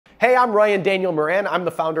Hey, I'm Ryan Daniel Moran. I'm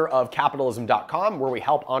the founder of Capitalism.com, where we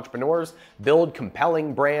help entrepreneurs build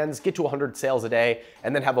compelling brands, get to 100 sales a day,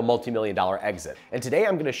 and then have a multi-million-dollar exit. And today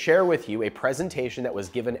I'm going to share with you a presentation that was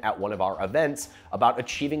given at one of our events about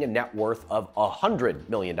achieving a net worth of $100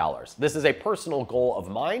 million. This is a personal goal of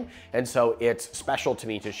mine, and so it's special to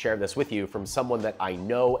me to share this with you from someone that I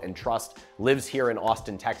know and trust, lives here in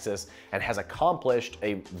Austin, Texas, and has accomplished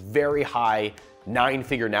a very high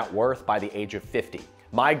 9-figure net worth by the age of 50.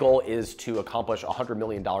 My goal is to accomplish a $100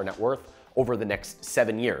 million net worth over the next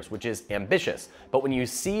 7 years, which is ambitious. But when you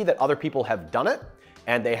see that other people have done it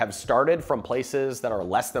and they have started from places that are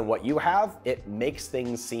less than what you have, it makes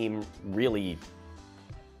things seem really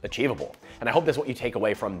achievable. And I hope that's what you take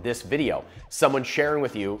away from this video. Someone sharing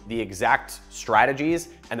with you the exact strategies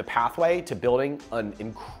and the pathway to building an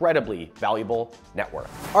incredibly valuable net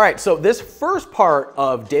worth. All right, so this first part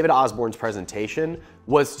of David Osborn's presentation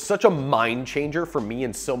was such a mind changer for me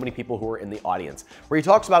and so many people who are in the audience, where he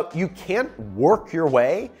talks about you can't work your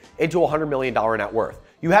way into a $100 million net worth.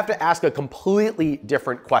 You have to ask a completely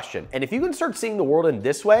different question. And if you can start seeing the world in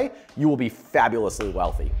this way, you will be fabulously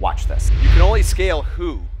wealthy. Watch this. You can only scale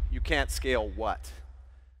who, you can't scale what.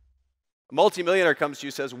 A multimillionaire comes to you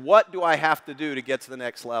and says, what do I have to do to get to the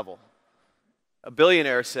next level? A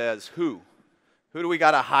billionaire says, who? Who do we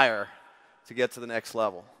got to hire to get to the next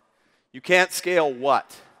level? You can't scale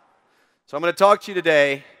what? So I'm going to talk to you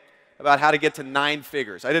today about how to get to 9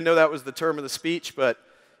 figures. I didn't know that was the term of the speech, but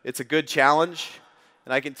it's a good challenge.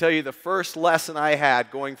 And I can tell you the first lesson I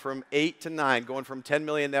had going from 8 to 9, going from 10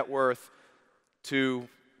 million net worth to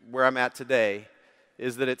where I'm at today,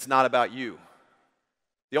 is that it's not about you.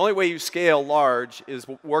 The only way you scale large is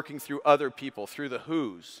working through other people, through the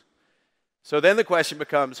who's. So then the question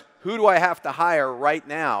becomes, who do I have to hire right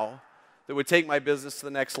now that would take my business to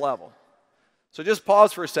the next level? So just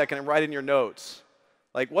pause for a second and write in your notes,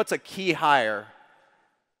 like what's a key hire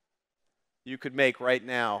you could make right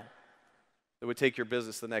now that would take your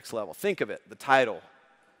business to the next level? Think of it, the title.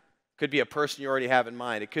 It could be a person you already have in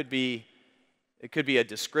mind. It could be a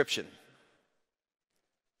description.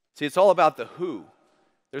 See, it's all about the who.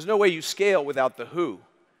 There's no way you scale without the who,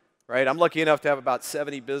 right? I'm lucky enough to have about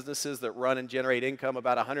 70 businesses that run and generate income,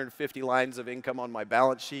 about 150 lines of income on my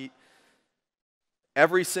balance sheet.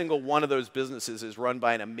 Every single one of those businesses is run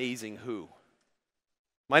by an amazing who.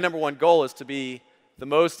 My number one goal is to be the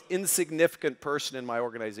most insignificant person in my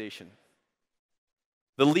organization,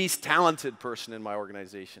 the least talented person in my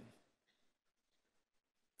organization.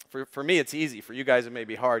 For me, it's easy. For you guys, it may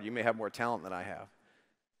be hard. You may have more talent than I have.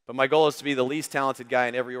 But my goal is to be the least talented guy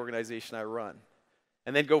in every organization I run,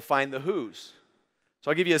 and then go find the who's.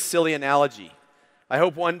 So I'll give you a silly analogy. I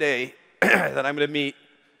hope one day that I'm going to meet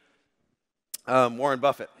Warren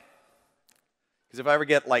Buffett. Because if I ever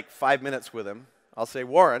get like 5 minutes with him, I'll say,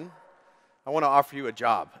 Warren, I want to offer you a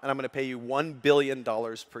job, and I'm going to pay you $1 billion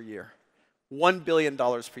per year. $1 billion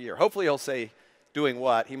per year. Hopefully he'll say, doing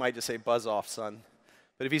what? He might just say, buzz off, son.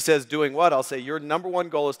 But if he says, doing what? I'll say, your number one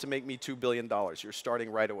goal is to make me $2 billion. You're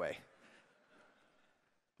starting right away.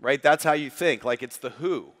 Right? That's how you think, like it's the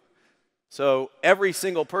who. So every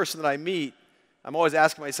single person that I meet, I'm always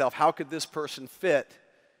asking myself, how could this person fit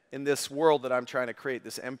in this world that I'm trying to create,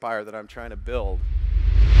 this empire that I'm trying to build?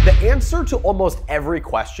 The answer to almost every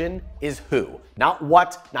question is who. Not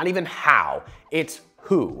what, not even how. It's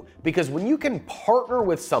who. Because when you can partner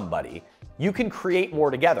with somebody, you can create more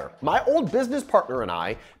together. My old business partner and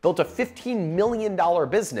I built a $15 million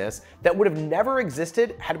business that would have never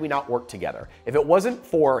existed had we not worked together. If it wasn't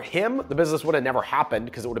for him, the business would have never happened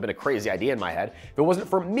because it would have been a crazy idea in my head. If it wasn't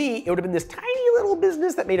for me, it would have been this tiny little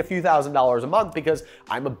business that made a few $1,000s a month because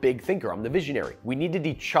I'm a big thinker, I'm the visionary. We needed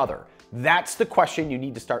each other. That's the question you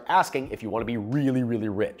need to start asking if you want to be really, really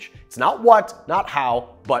rich. It's not what, not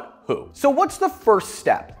how, but who. So what's the first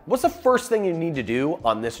step? What's the first thing you need to do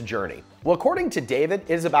on this journey? Well, according to David,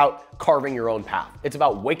 it is about carving your own path. It's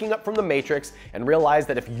about waking up from the matrix and realize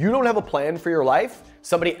that if you don't have a plan for your life,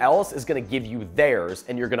 somebody else is going to give you theirs,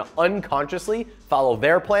 and you're going to unconsciously follow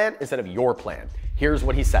their plan instead of your plan. Here's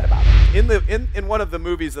what he said about it. In one of the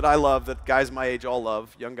movies that I love, that guys my age all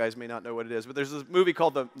love, young guys may not know what it is, but there's this movie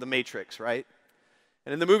called The Matrix, right?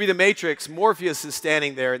 And in the movie The Matrix, Morpheus is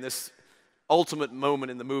standing there in this ultimate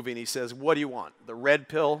moment in the movie, and he says, what do you want, the red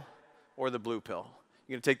pill or the blue pill?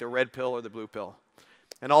 You're going to take the red pill or the blue pill?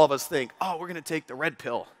 And all of us think, oh, we're going to take the red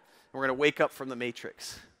pill, and we're going to wake up from the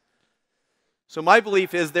matrix. So my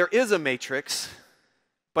belief is there is a matrix,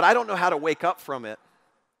 but I don't know how to wake up from it.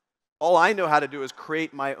 All I know how to do is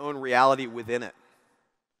create my own reality within it.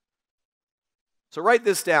 So write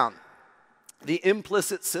this down. The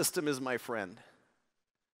implicit system is my friend.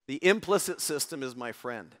 The implicit system is my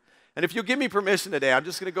friend. And if you'll give me permission today, I'm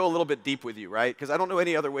just going to go a little bit deep with you, right? Because I don't know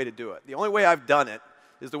any other way to do it. The only way I've done it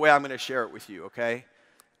is the way I'm going to share it with you, okay?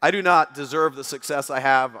 I do not deserve the success I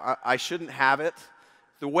have. I shouldn't have it.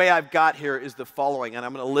 The way I've got here is the following, and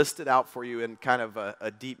I'm going to list it out for you in kind of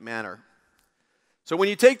a deep manner. So when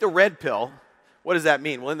you take the red pill, what does that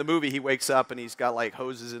mean? Well, in the movie, he wakes up and he's got like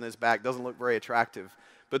hoses in his back. Doesn't look very attractive.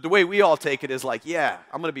 But the way we all take it is like, yeah,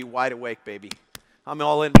 I'm going to be wide awake, baby. I'm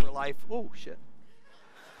all in for life. Oh, shit.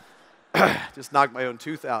 Just knocked my own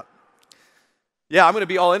tooth out. Yeah, I'm going to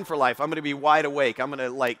be all in for life. I'm going to be wide awake. I'm going to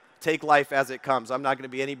like take life as it comes. I'm not going to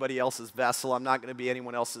be anybody else's vessel. I'm not going to be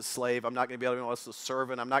anyone else's slave. I'm not going to be anyone else's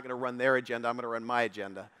servant. I'm not going to run their agenda. I'm going to run my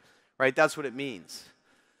agenda. Right? That's what it means.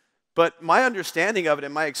 But my understanding of it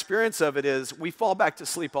and my experience of it is we fall back to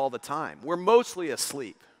sleep all the time. We're mostly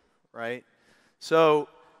asleep, right? So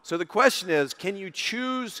the question is, can you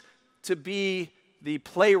choose to be the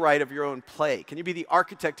playwright of your own play? Can you be the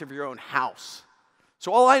architect of your own house?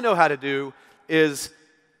 So all I know how to do is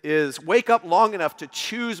wake up long enough to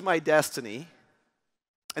choose my destiny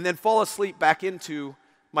and then fall asleep back into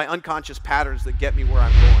my unconscious patterns that get me where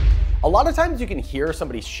I'm going. A lot of times you can hear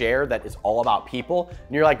somebody share that is all about people,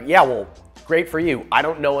 and you're like, yeah, well, great for you. I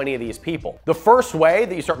don't know any of these people. The first way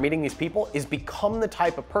that you start meeting these people is become the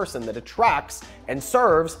type of person that attracts and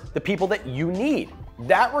serves the people that you need.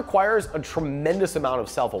 That requires a tremendous amount of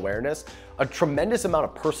self-awareness, a tremendous amount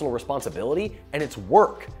of personal responsibility, and it's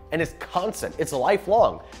work, and it's constant, it's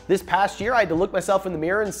lifelong. This past year, I had to look myself in the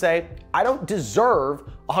mirror and say, I don't deserve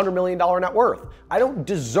 $100 million net worth. I don't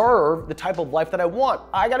deserve the type of life that I want.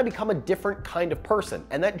 I gotta become a different kind of person,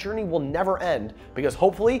 and that journey will never end because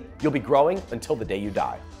hopefully you'll be growing until the day you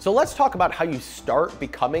die. So let's talk about how you start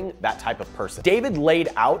becoming that type of person. David laid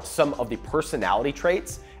out some of the personality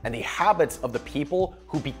traits and the habits of the people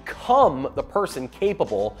who become the person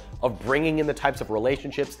capable of bringing in the types of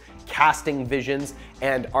relationships, casting visions,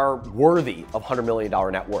 and are worthy of $100 million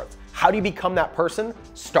net worth. How do you become that person?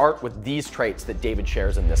 Start with these traits that David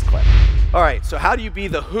shares in this clip. All right, so how do you be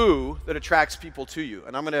the who that attracts people to you?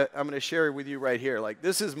 And I'm gonna share with you right here. Like,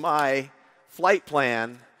 this is my flight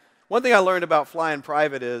plan. One thing I learned about flying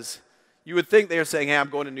private is you would think they were saying, hey, I'm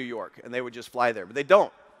going to New York, and they would just fly there, but they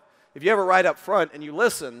don't. If you ever ride up front and you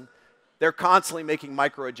listen, they're constantly making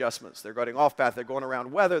micro adjustments. They're going off path, they're going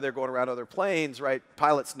around weather, they're going around other planes, right?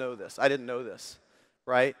 Pilots know this. I didn't know this,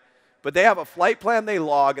 right? But they have a flight plan they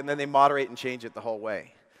log, and then they moderate and change it the whole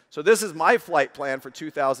way. So this is my flight plan for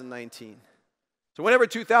 2019. So whenever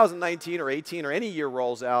 2019 or 18 or any year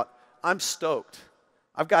rolls out, I'm stoked.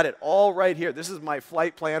 I've got it all right here. This is my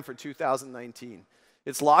flight plan for 2019.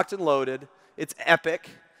 It's locked and loaded. It's epic.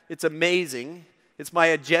 It's amazing. It's my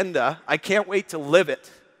agenda. I can't wait to live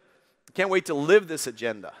it. I can't wait to live this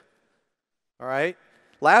agenda. All right?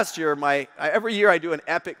 Last year, every year I do an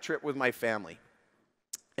epic trip with my family.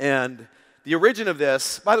 And the origin of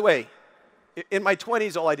this, by the way, in my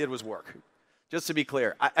 20s, all I did was work. Just to be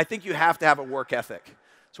clear, I think you have to have a work ethic.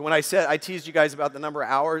 So when I teased you guys about the number of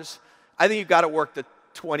hours, I think you've got to work the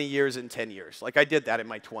 20 years in 10 years. Like, I did that in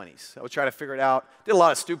my 20s. I was trying to figure it out. Did a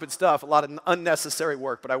lot of stupid stuff, a lot of unnecessary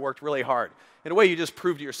work, but I worked really hard. In a way, you just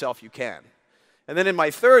prove to yourself you can. And then in my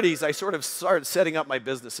 30s, I sort of started setting up my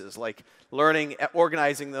businesses, like learning,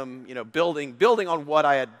 organizing them, building on what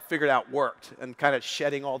I had figured out worked, and kind of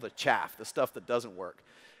shedding all the chaff, the stuff that doesn't work.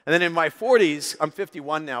 And then in my 40s, I'm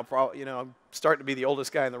 51 now, I'm starting to be the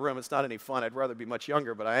oldest guy in the room. It's not any fun. I'd rather be much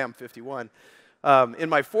younger, but I am 51. In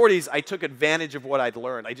my 40s, I took advantage of what I'd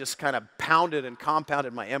learned. I just kind of pounded and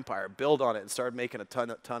compounded my empire, built on it, and started making a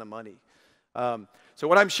ton of money. So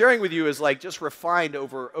what I'm sharing with you is like just refined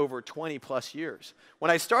over 20 plus years. When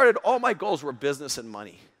I started, all my goals were business and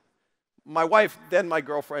money. My wife, then my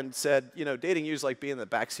girlfriend, said, dating you is like being in the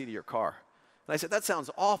backseat of your car. And I said, that sounds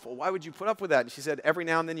awful. Why would you put up with that? And she said, every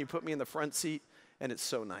now and then you put me in the front seat, and it's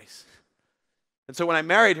so nice. And so when I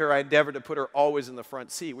married her, I endeavored to put her always in the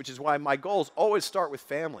front seat, which is why my goals always start with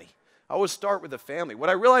family. I always start with the family. What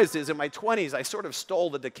I realized is in my 20s, I sort of stole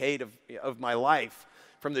the decade of my life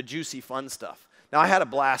from the juicy, fun stuff. Now, I had a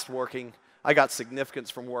blast working. I got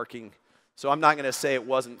significance from working. So I'm not going to say it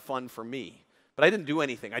wasn't fun for me. But I didn't do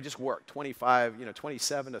anything. I just worked 27 to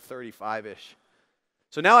 35-ish.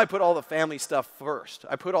 So now I put all the family stuff first.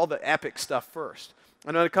 I put all the epic stuff first.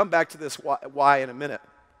 I'm going to come back to this why in a minute.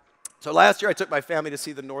 So last year I took my family to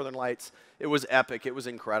see the Northern Lights. It was epic. It was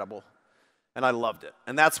incredible. And I loved it.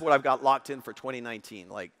 And that's what I've got locked in for 2019.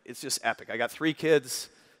 Like, it's just epic. I got 3 kids,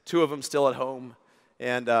 2 of them still at home.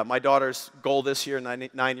 And my daughter's goal this year,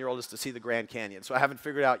 9-year-old, is to see the Grand Canyon. So I haven't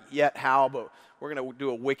figured out yet how, but we're going to do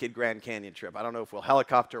a wicked Grand Canyon trip. I don't know if we'll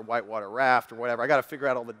helicopter, whitewater raft, or whatever. I got to figure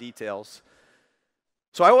out all the details.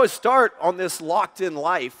 So I always start on this locked-in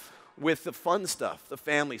life with the fun stuff, the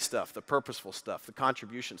family stuff, the purposeful stuff, the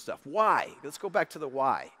contribution stuff. Why? Let's go back to the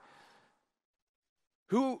why.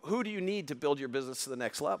 Who do you need to build your business to the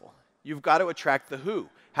next level? You've got to attract the who.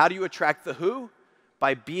 How do you attract the who?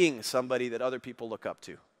 By being somebody that other people look up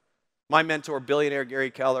to. My mentor, billionaire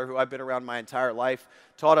Gary Keller, who I've been around my entire life,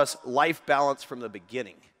 taught us life balance from the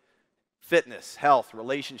beginning. Fitness, health,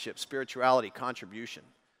 relationships, spirituality, contribution.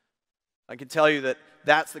 I can tell you that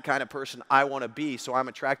that's the kind of person I want to be, so I'm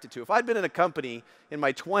attracted to. If I'd been in a company in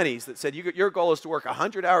my 20s that said, your goal is to work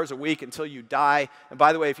 100 hours a week until you die, and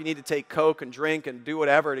by the way, if you need to take Coke and drink and do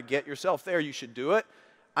whatever to get yourself there, you should do it,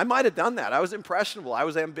 I might have done that. I was impressionable. I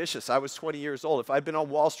was ambitious. I was 20 years old. If I'd been on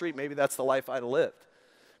Wall Street, maybe that's the life I'd have lived.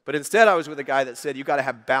 But instead, I was with a guy that said, you got to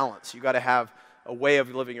have balance. You got to have a way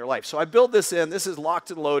of living your life. So I built this in. This is locked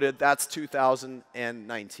and loaded. That's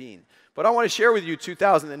 2019. But I want to share with you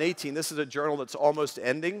 2018. This is a journal that's almost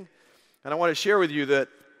ending. And I want to share with you that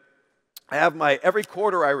I have every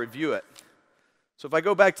quarter I review it. So if I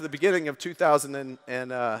go back to the beginning of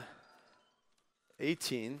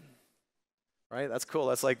 2018, right? That's cool.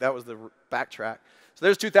 That was the backtrack. So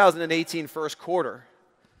there's 2018 first quarter,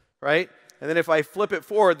 right? And then if I flip it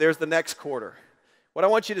forward, there's the next quarter. What I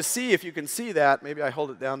want you to see, if you can see that, maybe I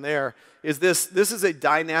hold it down there, is this is a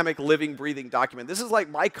dynamic, living, breathing document. This is like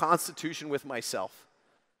my constitution with myself.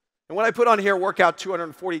 And when I put on here, work out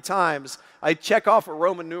 240 times, I check off a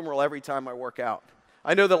Roman numeral every time I work out.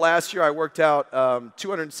 I know that last year I worked out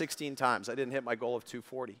 216 times. I didn't hit my goal of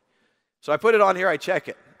 240. So I put it on here, I check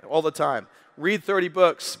it all the time. Read 30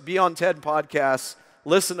 books, be on 10 podcasts,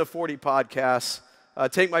 listen to 40 podcasts,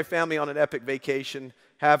 take my family on an epic vacation,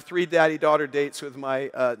 have 3 daddy-daughter dates with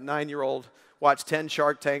my 9-year-old, watch 10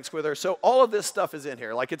 Shark Tanks with her. So all of this stuff is in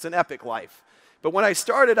here, like it's an epic life. But when I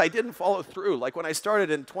started, I didn't follow through. Like when I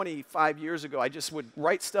started 25 years ago, I just would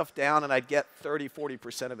write stuff down and I'd get 30,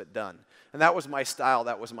 40% of it done. And that was my style,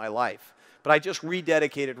 that was my life. But I just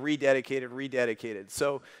rededicated.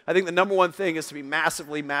 So I think the number one thing is to be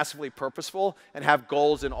massively, massively purposeful and have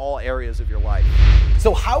goals in all areas of your life.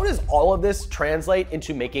 So how does all of this translate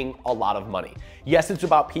into making a lot of money? Yes, it's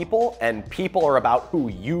about people, and people are about who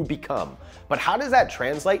you become. But how does that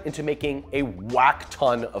translate into making a whack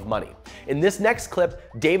ton of money? In this next clip,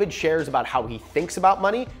 David shares about how he thinks about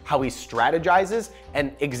money, how he strategizes,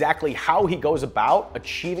 and exactly how he goes about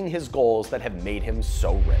achieving his goals that have made him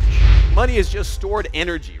so rich. Money is just stored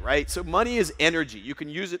energy, right? So money is energy. You can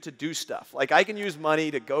use it to do stuff. Like I can use money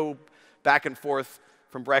to go back and forth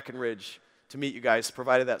from Breckenridge to meet you guys,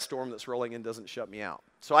 provided that storm that's rolling in doesn't shut me out.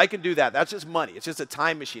 So I can do that. That's just money. It's just a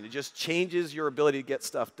time machine. It just changes your ability to get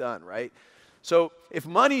stuff done, right? So if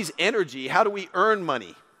money's energy, how do we earn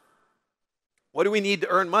money? What do we need to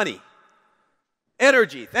earn money?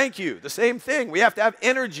 Energy. Thank you. The same thing. We have to have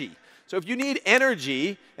energy. So if you need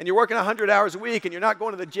energy and you're working 100 hours a week and you're not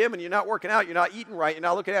going to the gym and you're not working out, you're not eating right, you're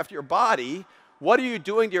not looking after your body, what are you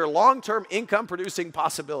doing to your long-term income producing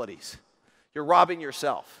possibilities? You're robbing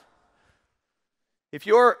yourself. If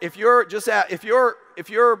you're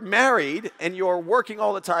married and you're working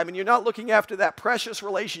all the time and you're not looking after that precious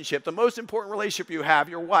relationship, the most important relationship you have,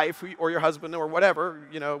 your wife or your husband or whatever,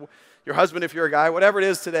 your husband if you're a guy, whatever it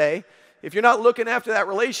is today, if you're not looking after that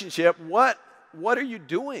relationship, what are you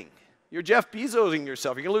doing? You're Jeff Bezosing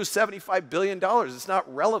yourself. You're going to lose $75 billion. It's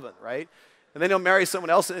not relevant, right? And then he'll marry someone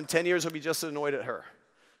else and in 10 years he'll be just annoyed at her,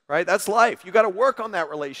 right? That's life. You got to work on that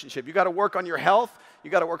relationship. You got to work on your health. You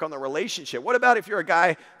got to work on the relationship. What about if you're a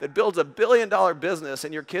guy that builds $1 billion business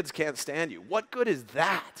and your kids can't stand you? What good is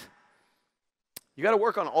that? You got to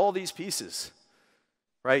work on all these pieces,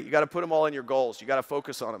 right? You got to put them all in your goals. You got to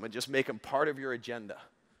focus on them and just make them part of your agenda.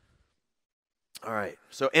 All right,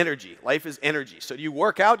 so energy. Life is energy. So do you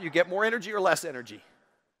work out, you get more energy or less energy?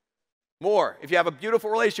 More. If you have a beautiful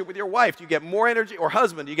relationship with your wife, do you get more energy? Or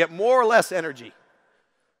husband, do you get more or less energy?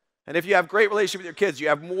 And if you have a great relationship with your kids, you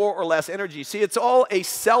have more or less energy. See, it's all a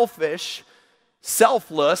selfish,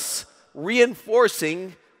 selfless,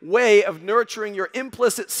 reinforcing way of nurturing your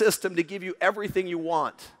implicit system to give you everything you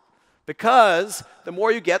want. Because the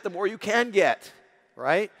more you get, the more you can get,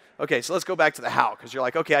 right? Okay, so let's go back to the how, because you're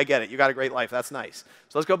like, okay, I get it. You got a great life. That's nice.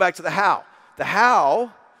 So let's go back to the how. The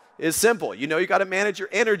how is simple. You got to manage your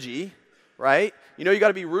energy, right? You got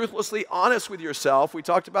to be ruthlessly honest with yourself. We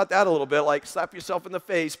talked about that a little bit, like slap yourself in the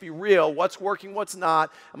face, be real. What's working, what's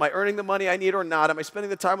not? Am I earning the money I need or not? Am I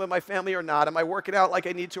spending the time with my family or not? Am I working out like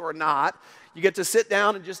I need to or not? You get to sit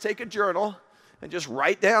down and just take a journal and just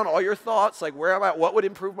write down all your thoughts, like where am I, what would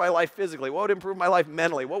improve my life physically, what would improve my life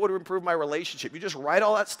mentally, what would improve my relationship. You just write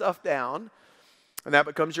all that stuff down, and that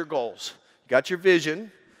becomes your goals. You got your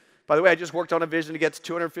vision. By the way, I just worked on a vision to get to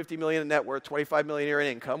 250 million in net worth, 25 million a year in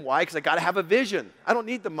income. Why? Because I got to have a vision. I don't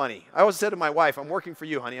need the money. I always said to my wife, I'm working for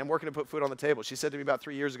you, honey. I'm working to put food on the table. She said to me about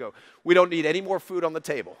 3 years ago, we don't need any more food on the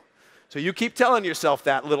table. So you keep telling yourself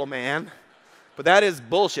that, little man. But that is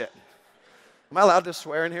bullshit. Am I allowed to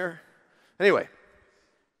swear in here? Anyway,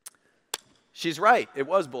 she's right. It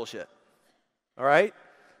was bullshit. All right?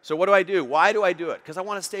 So what do I do? Why do I do it? Because I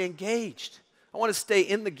want to stay engaged. I want to stay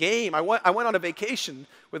in the game. I went on a vacation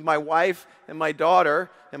with my wife and my daughter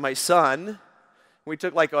and my son. We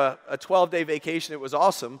took like a 12-day vacation. It was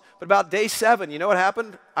awesome. But about day 7, you know what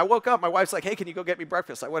happened? I woke up. My wife's like, hey, can you go get me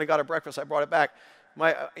breakfast? I went and got her breakfast. I brought it back.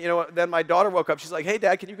 Then my daughter woke up. She's like, hey,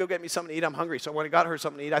 Dad, can you go get me something to eat? I'm hungry. So I went and got her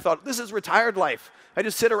something to eat. I thought, this is retired life. I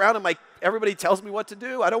just sit around and everybody tells me what to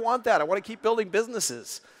do. I don't want that. I want to keep building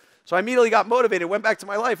businesses. So I immediately got motivated, went back to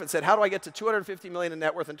my life and said, how do I get to 250 million in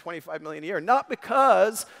net worth and 25 million a year? Not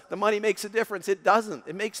because the money makes a difference. It doesn't.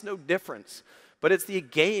 It makes no difference. But it's the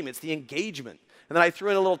game. It's the engagement. And then I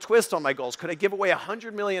threw in a little twist on my goals. Could I give away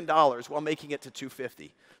 $100 million while making it to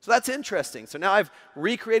 250? So that's interesting. So now I've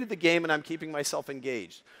recreated the game and I'm keeping myself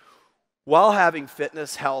engaged while having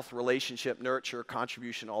fitness, health, relationship, nurture,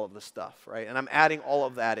 contribution, all of the stuff, right? And I'm adding all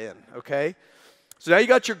of that in, okay? So now you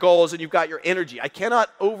got your goals and you've got your energy. I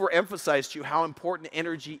cannot overemphasize to you how important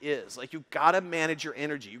energy is. Like, you've got to manage your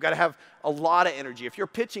energy. You've got to have a lot of energy. If you're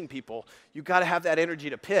pitching people, you've got to have that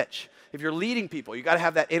energy to pitch. If you're leading people, you've got to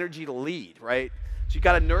have that energy to lead, right? So you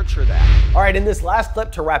got to nurture that. All right, in this last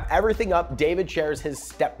clip, to wrap everything up, David shares his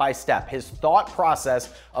step-by-step, his thought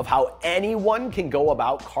process of how anyone can go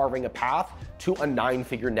about carving a path to a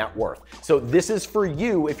 9-figure net worth. So this is for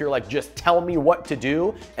you if you're like, just tell me what to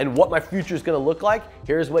do and what my future is gonna look like.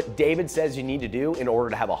 Here's what David says you need to do in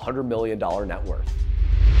order to have a $100 million net worth.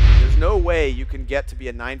 There's no way you can get to be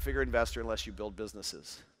a 9-figure investor unless you build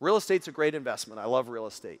businesses. Real estate's a great investment. I love real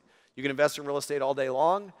estate. You can invest in real estate all day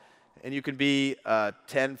long, and you can be a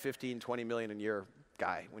 10, 15, 20 million a year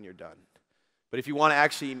guy when you're done. But if you want to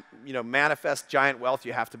actually, manifest giant wealth,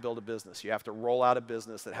 you have to build a business. You have to roll out a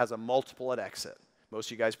business that has a multiple at exit. Most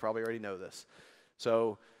of you guys probably already know this.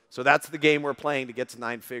 So that's the game we're playing to get to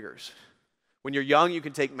 9 figures. When you're young, you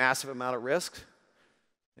can take massive amount of risk.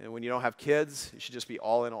 And when you don't have kids, you should just be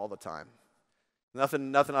all in all the time.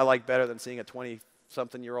 Nothing I like better than seeing a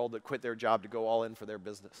 20-something-year-old that quit their job to go all in for their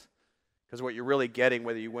business. Because what you're really getting,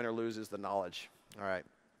 whether you win or lose, is the knowledge. All right.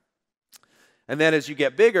 And then as you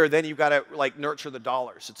get bigger, then you've got to nurture the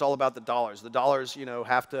dollars. It's all about the dollars. The dollars,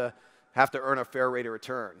 have to earn a fair rate of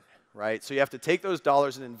return, right? So you have to take those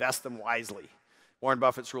dollars and invest them wisely. Warren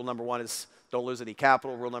Buffett's rule number 1 is don't lose any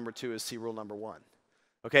capital. Rule number 2 is see rule number 1.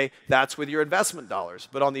 Okay, that's with your investment dollars.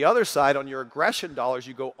 But on the other side, on your aggression dollars,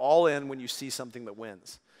 you go all in when you see something that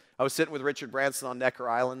wins. I was sitting with Richard Branson on Necker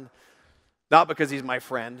Island, not because he's my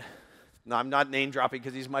friend. No, I'm not name dropping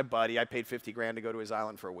because he's my buddy. I paid 50 grand to go to his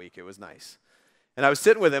island for a week. It was nice. And I was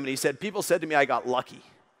sitting with him, and he said, people said to me I got lucky.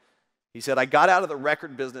 He said, I got out of the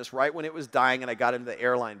record business right when it was dying, and I got into the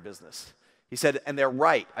airline business. He said, and they're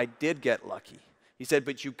right, I did get lucky. He said,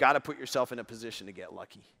 but you've got to put yourself in a position to get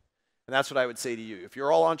lucky. And that's what I would say to you. If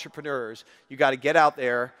you're all entrepreneurs, you got to get out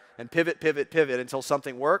there and pivot until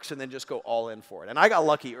something works, and then just go all in for it. And I got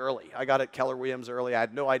lucky early. I got at Keller Williams early. I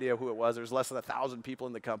had no idea who it was. There was less than 1,000 people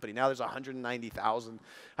in the company. Now there's 190,000.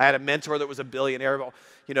 I had a mentor that was a billionaire.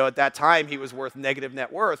 At that time, he was worth negative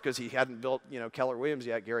net worth because he hadn't built, Keller Williams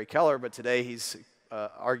yet, Gary Keller, but today he's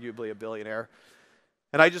arguably a billionaire.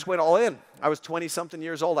 And I just went all in. I was 20-something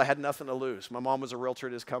years old. I had nothing to lose. My mom was a realtor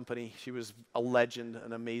at his company. She was a legend,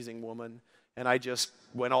 an amazing woman. And I just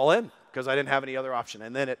went all in because I didn't have any other option.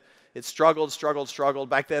 And then it struggled.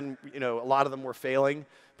 Back then, a lot of them were failing,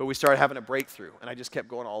 but we started having a breakthrough. And I just kept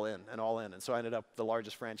going all in. And so I ended up the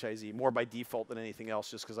largest franchisee, more by default than anything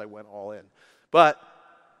else, just because I went all in. But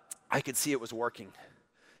I could see it was working.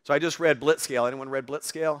 So I just read Blitzscale. Anyone read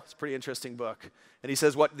Blitzscale? It's a pretty interesting book. And he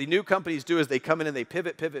says what the new companies do is they come in and they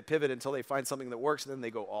pivot until they find something that works, and then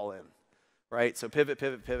they go all in, right? So pivot.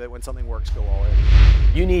 When something works, go all in.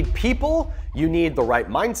 You need people, you need the right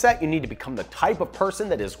mindset, you need to become the type of person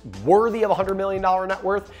that is worthy of a $100 million net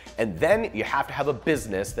worth, and then you have to have a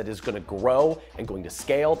business that is going to grow and going to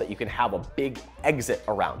scale that you can have a big exit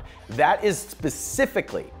around. That is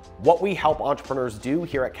specifically what we help entrepreneurs do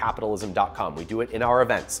here at capitalism.com. We do it in our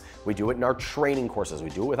events. We do it in our training courses.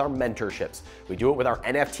 We do it with our mentorships. We do it with our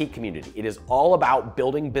NFT community. It is all about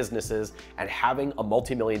building businesses and having a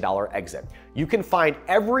multi-million-dollar exit. You can find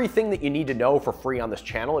everything that you need to know for free on this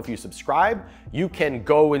channel if you subscribe. You can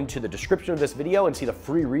go into the description of this video and see the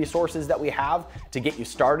free resources that we have to get you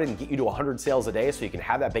started and get you to 100 sales a day so you can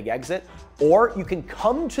have that big exit. Or you can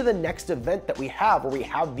come to the next event that we have where we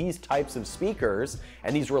have these types of speakers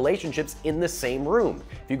and these relationships in the same room.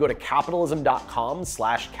 If you go to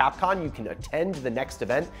capitalism.com/CapCon, you can attend the next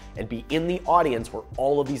event and be in the audience where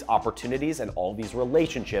all of these opportunities and all of these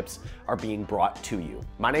relationships are being brought to you.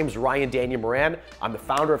 My name is Ryan Daniel Moran. I'm the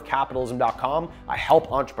founder of capitalism.com. I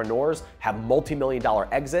help entrepreneurs have multi-million-dollar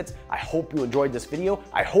exits. I hope you enjoyed this video.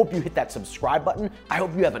 I hope you hit that subscribe button. I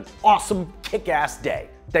hope you have an awesome, kick-ass day.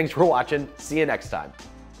 Thanks for watching. See you next time.